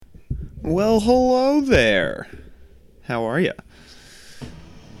Well, hello there. How are you?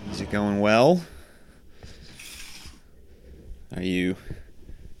 Is it going well? Are you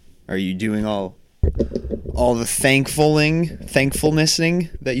doing all the thankfulnessing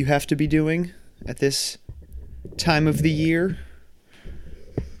that you have to be doing at this time of the year?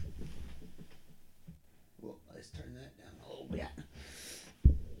 Well, let's turn that down a little bit.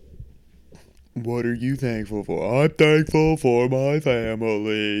 What are you thankful for? I'm thankful for my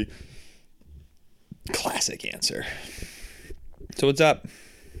family. Classic answer. So what's up?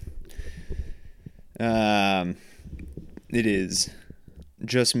 It is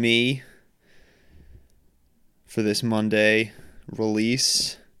just me for this Monday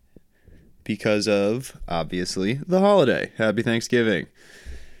release because of, obviously, the holiday. Happy Thanksgiving.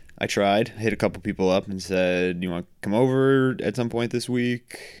 I tried. I hit a couple people up and said, you want to come over at some point this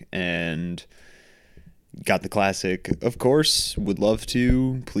week? And got the classic, of course, would love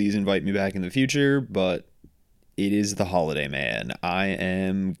to. Please invite me back in the future, but it is the holiday, man. I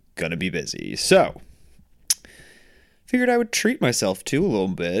am gonna be busy. So, figured I would treat myself too a little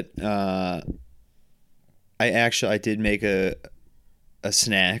bit. I did make a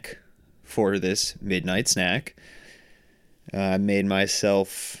snack for this midnight snack. I made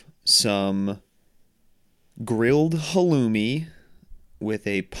myself some grilled halloumi with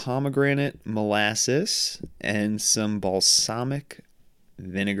a pomegranate molasses and some balsamic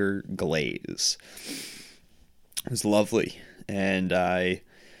vinegar glaze. It was lovely, and I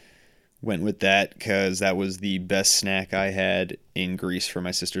went with that because that was the best snack I had in Greece for my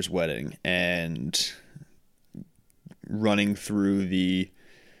sister's wedding. And running through the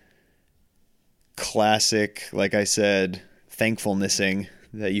classic, like I said, thankfulnessing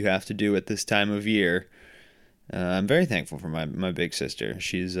that you have to do at this time of year, I'm very thankful for my big sister.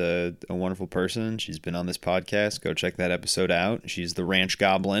 She's a wonderful person. She's been on this podcast. Go check that episode out. She's the ranch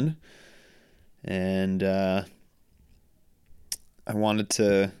goblin. And I wanted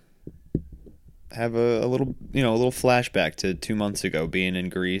to have a little flashback to 2 months ago, being in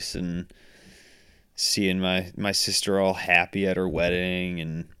Greece and seeing my sister all happy at her wedding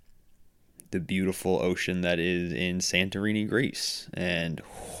and the beautiful ocean that is in Santorini, Greece. And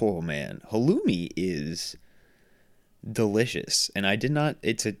oh man, halloumi is delicious. And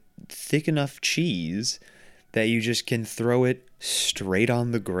it's a thick enough cheese that you just can throw it straight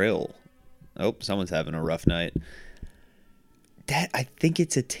on the grill. Oh, someone's having a rough night. I think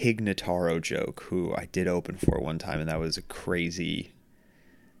it's a Tig Notaro joke, who I did open for one time, and that was a crazy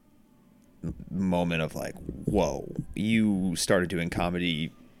moment of like, whoa, you started doing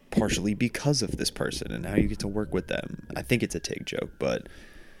comedy partially because of this person, and now you get to work with them. I think it's a Tig joke, but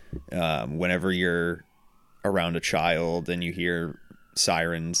whenever you're around a child and you hear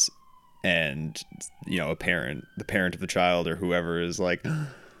sirens and, the parent of the child or whoever is like,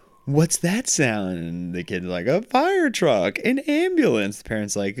 what's that sound? And the kid's like, a fire truck, an ambulance. The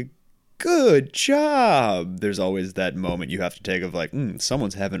parent's like, good job. There's always that moment you have to take of like,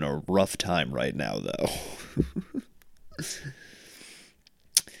 someone's having a rough time right now, though.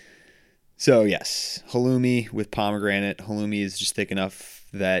 So yes, halloumi with pomegranate. Halloumi is just thick enough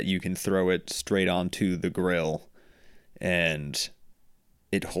that you can throw it straight onto the grill and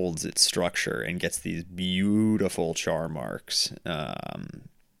it holds its structure and gets these beautiful char marks.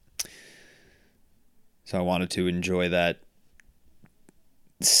 So I wanted to enjoy that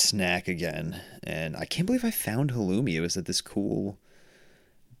snack again. And I can't believe I found halloumi. It was at this cool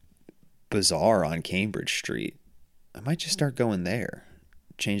bazaar on Cambridge Street. I might just start going there.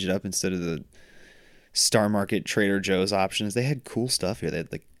 Change it up instead of the Star Market Trader Joe's options. They had cool stuff here. They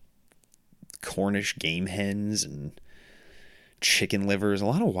had like Cornish game hens and chicken livers. A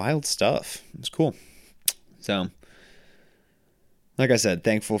lot of wild stuff. It was cool. So, like I said,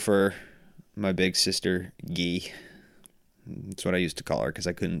 thankful for my big sister, Guy. That's what I used to call her because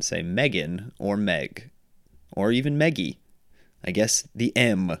I couldn't say Megan or Meg or even Meggie. I guess the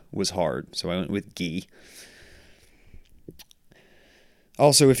M was hard, so I went with Guy.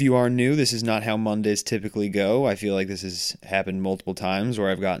 Also, if you are new, this is not how Mondays typically go. I feel like this has happened multiple times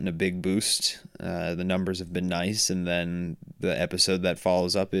where I've gotten a big boost. The numbers have been nice, and then the episode that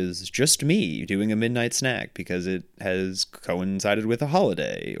follows up is just me doing a midnight snack because it has coincided with a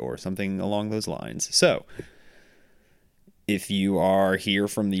holiday or something along those lines. So, if you are here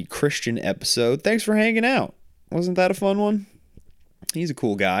from the Christian episode, thanks for hanging out. Wasn't that a fun one? He's a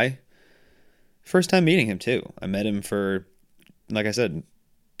cool guy. First time meeting him, too. I met him for, like I said,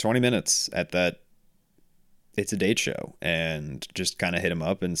 20 minutes at that It's a Date show, and just kind of hit him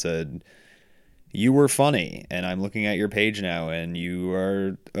up and said, you were funny, and I'm looking at your page now, and you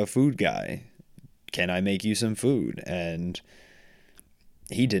are a food guy. Can I make you some food? And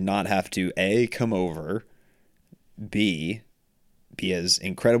he did not have to A, come over, B, be as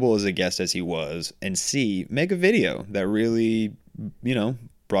incredible as a guest as he was, and C, make a video that really,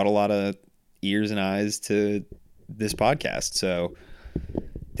 brought a lot of ears and eyes to this podcast. So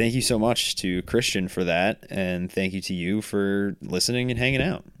thank you so much to Christian for that, and thank you to you for listening and hanging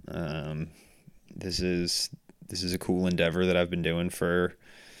out. This is a cool endeavor that I've been doing for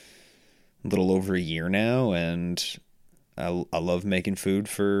a little over a year now, and I love making food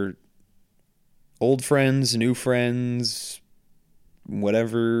for old friends, new friends,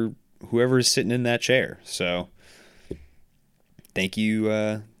 whoever is sitting in that chair. So thank you.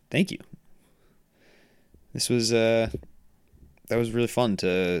 This was that was really fun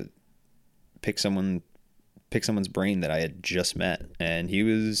to pick someone's brain that I had just met, and he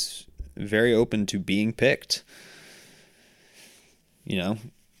was very open to being picked.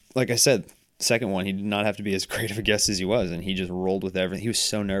 Like I said, second one, he did not have to be as great of a guest as he was, and he just rolled with everything. He was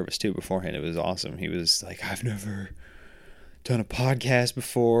so nervous too beforehand. It was awesome. He was like, I've never done a podcast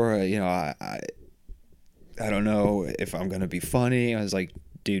before. I don't know if I'm going to be funny. I was like,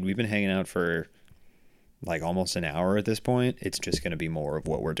 dude, we've been hanging out for like almost an hour at this point. It's just going to be more of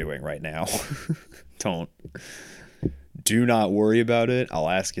what we're doing right now. Do not worry about it. I'll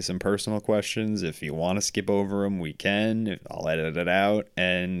ask you some personal questions. If you want to skip over them, we can. I'll edit it out.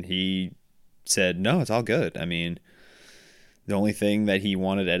 And he said, no, it's all good. I mean, the only thing that he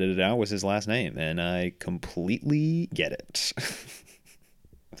wanted edited out was his last name, and I completely get it.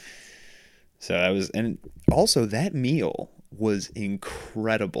 So that was, and also that meal was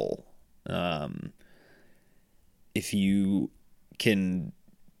incredible. If you can,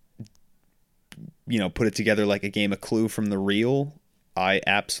 put it together like a game of Clue from the reel, I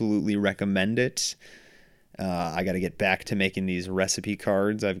absolutely recommend it. I got to get back to making these recipe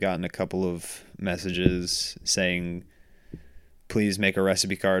cards. I've gotten a couple of messages saying, please make a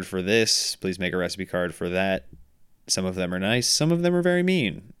recipe card for this. Please make a recipe card for that. Some of them are nice. Some of them are very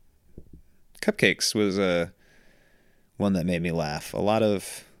mean. Cupcakes was one that made me laugh. A lot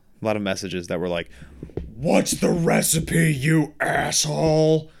of messages that were like, what's the recipe, you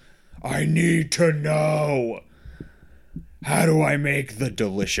asshole? I need to know. How do I make the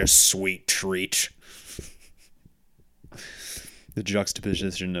delicious sweet treat? The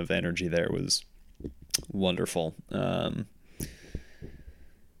juxtaposition of energy there was wonderful.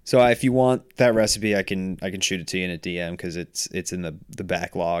 So if you want that recipe, I can shoot it to you in a DM, because it's in the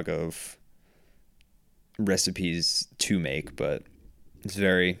backlog of recipes to make, but it's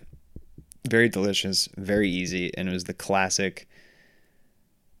very, very delicious, very easy, and it was the classic,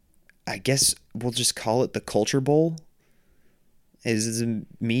 I guess we'll just call it the culture bowl. Is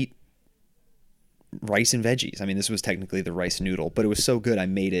meat, rice, and veggies. I mean, this was technically the rice noodle, but it was so good I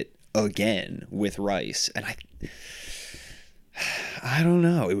made it again with rice, and I don't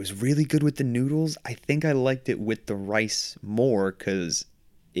know. It was really good with the noodles. I think I liked it with the rice more because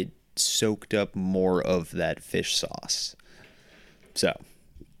it soaked up more of that fish sauce. So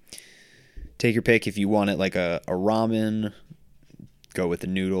take your pick. If you want it like a ramen, go with the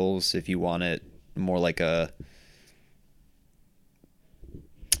noodles. If you want it more like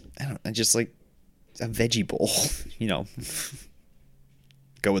just like a veggie bowl,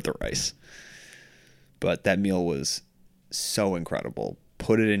 go with the rice. But that meal was so incredible.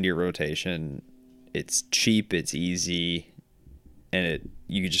 Put it into your rotation. It's cheap, it's easy, and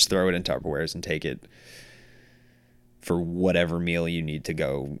you can just throw it in Tupperwares and take it for whatever meal you need to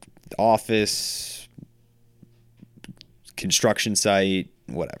go. Office, construction site,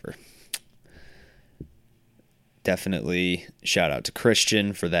 whatever. Definitely shout out to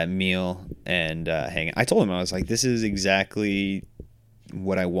Christian for that meal and hanging. I told him, I was like, this is exactly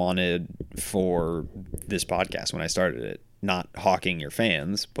what I wanted for this podcast when I started it. Not hawking your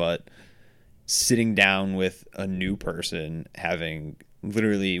fans, but sitting down with a new person, having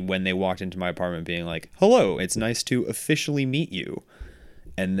literally when they walked into my apartment being like, hello, it's nice to officially meet you.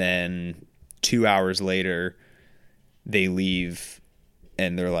 And then 2 hours later, they leave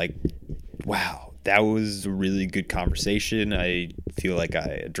and they're like, wow, that was a really good conversation. I feel like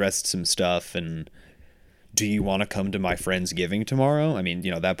I addressed some stuff. And do you want to come to my Friendsgiving tomorrow? I mean,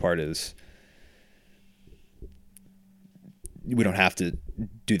 that part is, we don't have to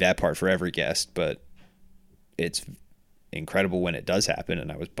do that part for every guest, but it's incredible when it does happen.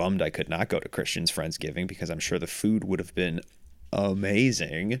 And I was bummed I could not go to Christian's Friendsgiving because I'm sure the food would have been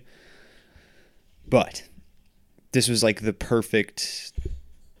amazing. But this was like the perfect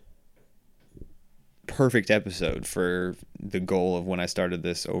episode for the goal of when I started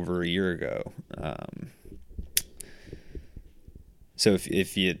this over a year ago. So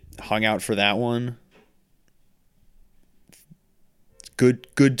if you hung out for that one,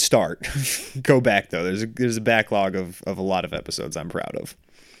 Good start. Go back though. There's a backlog of a lot of episodes I'm proud of.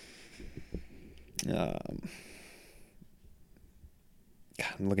 God,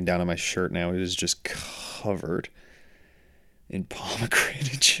 I'm looking down on my shirt now. It is just covered in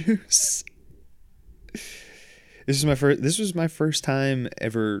pomegranate juice. This was my first time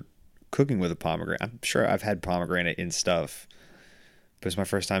ever cooking with a pomegranate. I'm sure I've had pomegranate in stuff, but it's my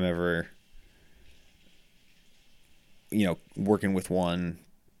first time ever, working with one,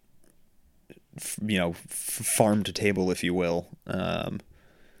 farm to table, if you will.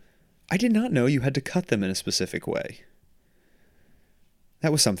 I did not know you had to cut them in a specific way.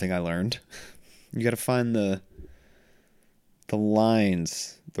 That was something I learned. You got to find the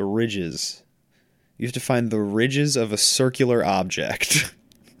lines, the ridges. You have to find the ridges of a circular object.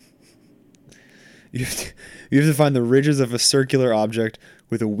 You have to find the ridges of a circular object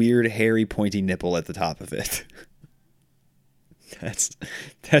with a weird, hairy, pointy nipple at the top of it.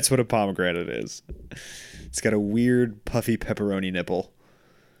 That's what a pomegranate is. It's got a weird, puffy pepperoni nipple.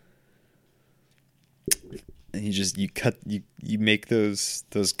 And you make those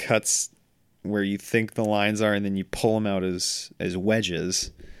cuts where you think the lines are, and then you pull them out as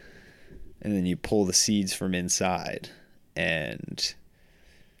wedges, and then you pull the seeds from inside. And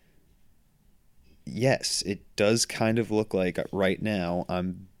yes, it does kind of look like right now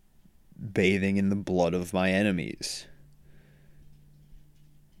I'm bathing in the blood of my enemies.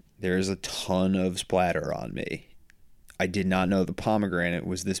 There's a ton of splatter on me. I did not know the pomegranate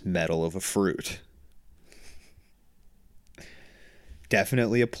was this metal of a fruit.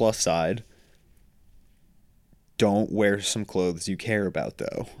 Definitely a plus side. Don't wear some clothes you care about,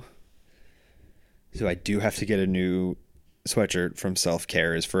 though. So I do have to get a new sweatshirt from Self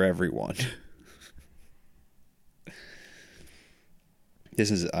Care is for Everyone. This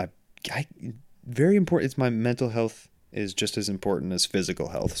is very important. It's my mental health is just as important as physical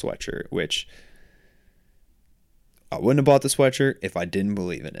health sweatshirt, which I wouldn't have bought the sweatshirt if I didn't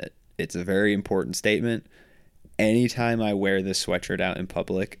believe in it. It's a very important statement. Anytime I wear this sweatshirt out in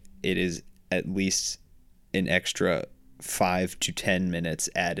public, it is at least an extra 5 to 10 minutes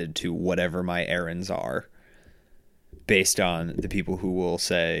added to whatever my errands are, based on the people who will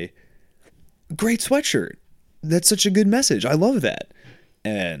say, "Great sweatshirt. That's such a good message. I love that."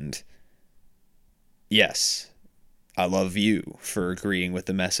 And yes, I love you for agreeing with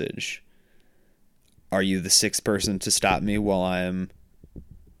the message. Are you the sixth person to stop me while I'm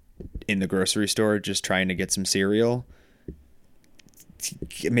in the grocery store just trying to get some cereal?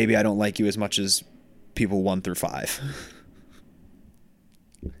 Maybe I don't like you as much as people 1 through 5.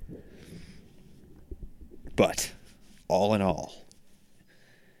 But all in all,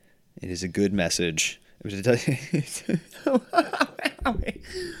 it is a good message. With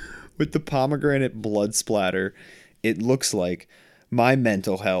the pomegranate blood splatter, it looks like my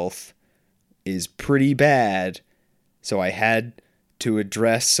mental health is pretty bad, so I had to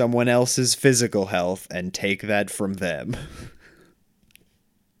address someone else's physical health and take that from them.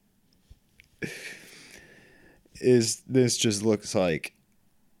 This just looks like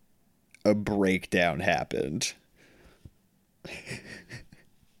a breakdown happened.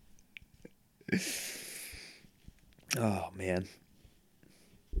 Oh, man.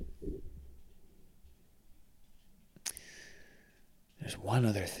 There's one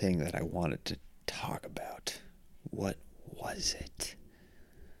other thing that I wanted to talk about. What was it?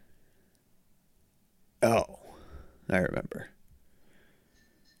 Oh, I remember.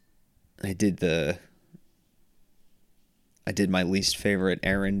 I did my least favorite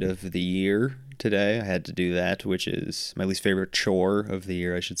errand of the year today. I had to do that, which is my least favorite chore of the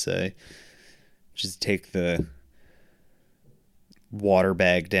year, I should say. Which is take the water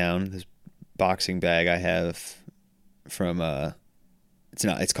bag down, this boxing bag I have from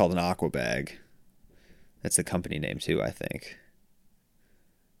it's called an aqua bag. That's the company name too, I think.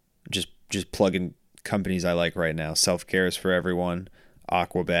 Just plug in companies I like right now. Self Care is for Everyone,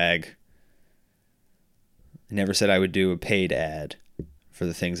 Aqua Bag. I never said I would do a paid ad for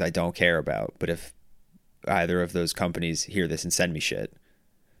the things I don't care about, but if either of those companies hear this and send me shit,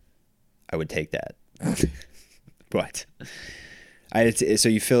 I would take that. But so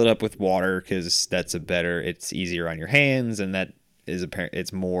you fill it up with water because it's easier on your hands, and that is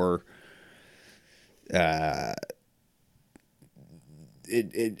it's more.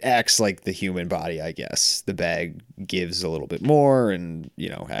 It acts like the human body, I guess. The bag gives a little bit more, and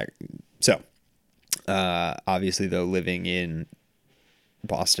so. Obviously, though, living in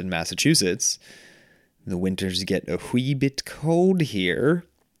Boston, Massachusetts, the winters get a wee bit cold here.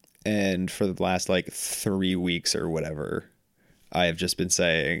 And for the last 3 weeks or whatever, I have just been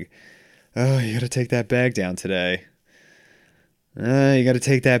saying, "Oh, you got to take that bag down today." You got to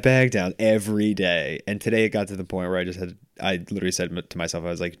take that bag down every day. And today it got to the point where I literally said to myself, I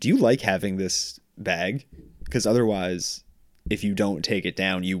was like, do you like having this bag? Because otherwise, if you don't take it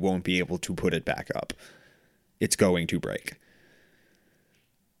down, you won't be able to put it back up. It's going to break.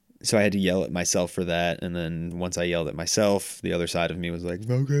 So I had to yell at myself for that. And then once I yelled at myself, the other side of me was like,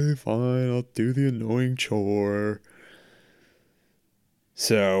 okay, fine, I'll do the annoying chore.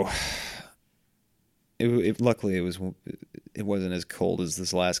 So luckily it wasn't as cold as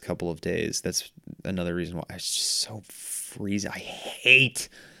this last couple of days. That's another reason why it's just so freezing. I hate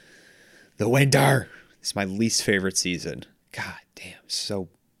the winter. It's my least favorite season. God damn, so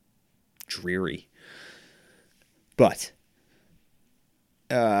dreary. But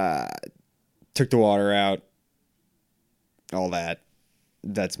took the water out, all that.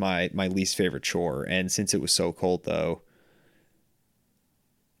 That's my least favorite chore. And since it was so cold, though,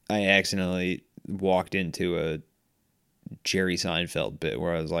 I accidentally walked into a Jerry Seinfeld bit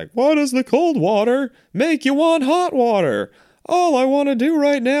where I was like, why does the cold water make you want hot water? All I want to do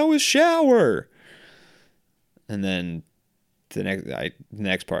right now is shower. And then the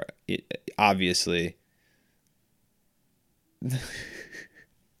next part, obviously,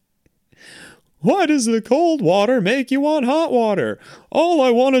 why does the cold water make you want hot water? All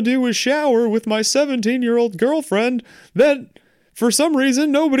I want to do is shower with my 17-year-old girlfriend that, for some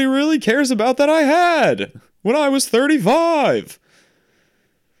reason, nobody really cares about that I had when I was 35.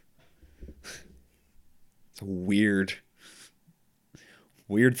 It's a weird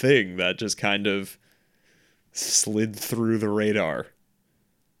thing that just kind of slid through the radar.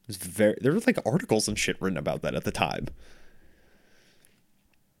 There were like articles and shit written about that at the time.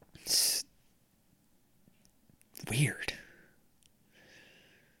 It's weird.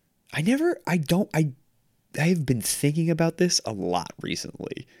 I have been thinking about this a lot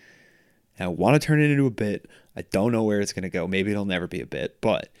recently. And I want to turn it into a bit. I don't know where it's going to go. Maybe it'll never be a bit.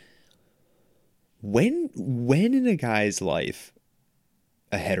 But when in a guy's life,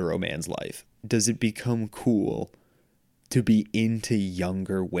 a hetero man's life, does it become cool to be into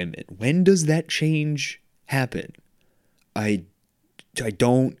younger women? When does that change happen? I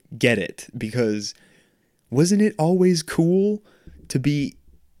don't get it, because wasn't it always cool to be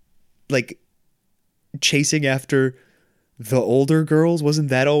like chasing after the older girls? Wasn't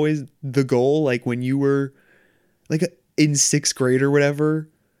that always the goal? Like when you were like in 6th grade or whatever,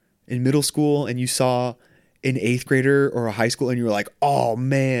 in middle school, and you saw an 8th grader or a high school and you were like, oh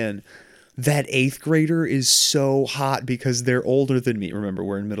man, that 8th grader is so hot because they're older than me. Remember,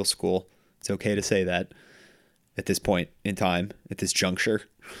 we're in middle school. It's okay to say that at this point in time, at this juncture.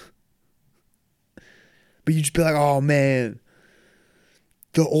 But you just be like, oh man,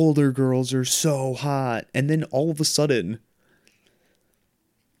 the older girls are so hot. And then all of a sudden,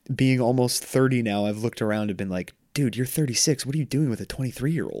 being almost 30 now, I've looked around and been like, dude, you're 36. What are you doing with a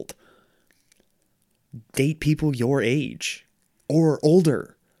 23-year-old? Date people your age or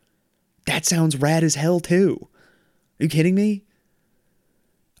older. That sounds rad as hell too. Are you kidding me?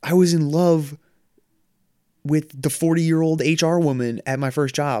 I was in love with the 40-year-old HR woman at my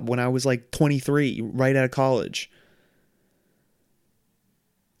first job when I was like 23, right out of college.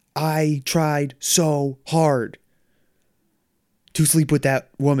 I tried so hard to sleep with that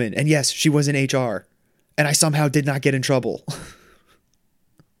woman. And yes, she was in HR. And I somehow did not get in trouble.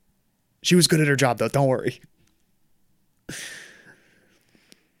 She was good at her job, though. Don't worry.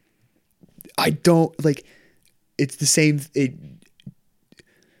 I don't, like, it's the same.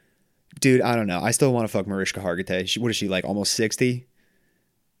 Dude, I don't know. I still want to fuck Mariska Hargitay. What is she, like, almost 60?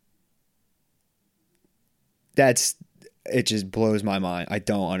 It just blows my mind. I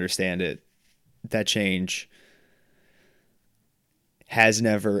don't understand it. That change has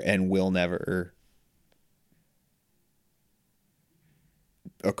never and will never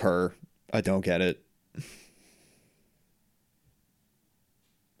occur. I don't get it.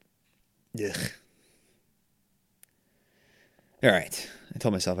 Ugh. All right. I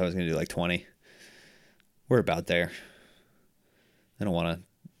told myself I was going to do like 20. We're about there. I don't want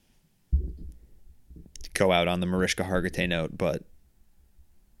to go out on the Mariska Hargitay note, but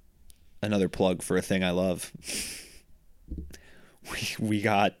another plug for a thing I love. We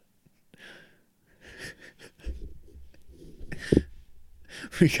got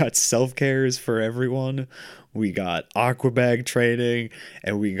self-cares for everyone. We got Aquabag training,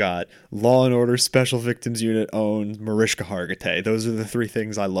 and we got Law and Order Special Victims Unit owned Mariska Hargitay. Those are the 3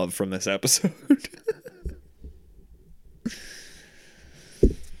 things I love from this episode.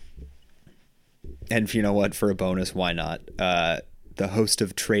 And you know what? For a bonus, why not? The host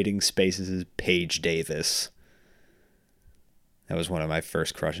of Trading Spaces is Paige Davis. That was one of my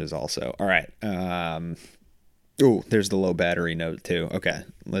first crushes also. All right. Ooh, there's the low battery note too. Okay,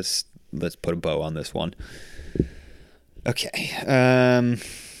 let's put a bow on this one. Okay.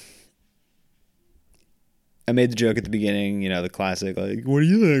 I made the joke at the beginning, the classic, like, what are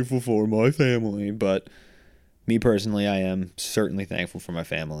you thankful for? My family. But me personally, I am certainly thankful for my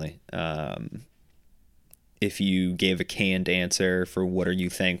family. If you gave a canned answer for what are you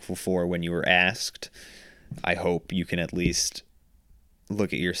thankful for when you were asked, I hope you can at least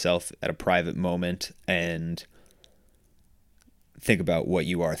look at yourself at a private moment and think about what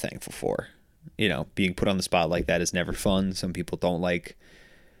you are thankful for. Being put on the spot like that is never fun. Some people don't like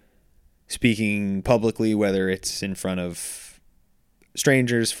speaking publicly, whether it's in front of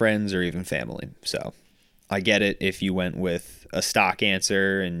strangers, friends, or even family. So I get it if you went with a stock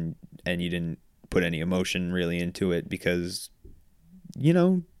answer and you didn't put any emotion really into it because,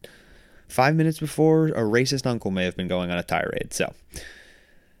 5 minutes before, a racist uncle may have been going on a tirade. So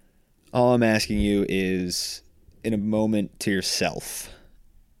all I'm asking you is, in a moment to yourself,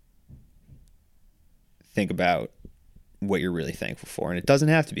 think about what you're really thankful for. And it doesn't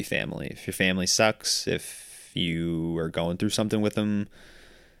have to be family. If your family sucks, if you are going through something with them,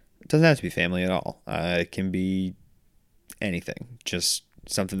 it doesn't have to be family at all. It can be anything, just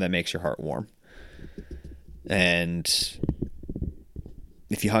something that makes your heart warm. And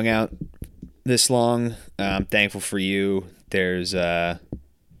if you hung out this long, I'm thankful for you. There's a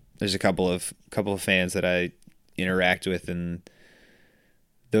couple of fans that I interact with, and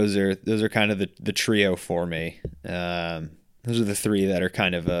those are kind of the trio for me. Those are the three that are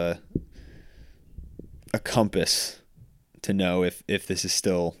kind of a compass to know if this is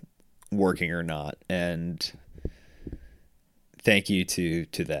still working or not. And thank you to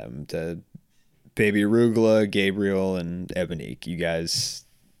them, to Baby Arugula, Gabriel, and Ebonique. You guys,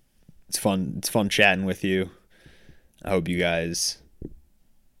 it's fun chatting with you. I hope you guys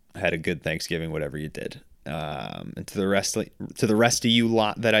had a good Thanksgiving, whatever you did. And to the rest of you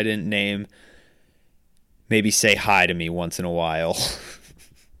lot that I didn't name, maybe say hi to me once in a while.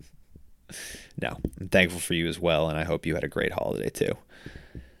 No, I'm thankful for you as well, and I hope you had a great holiday too.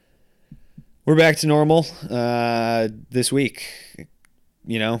 We're back to normal this week.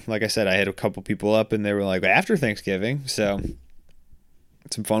 Like I said, I had a couple people up, and they were like, after Thanksgiving. So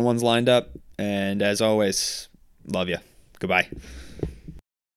some fun ones lined up. And as always, love you. Goodbye.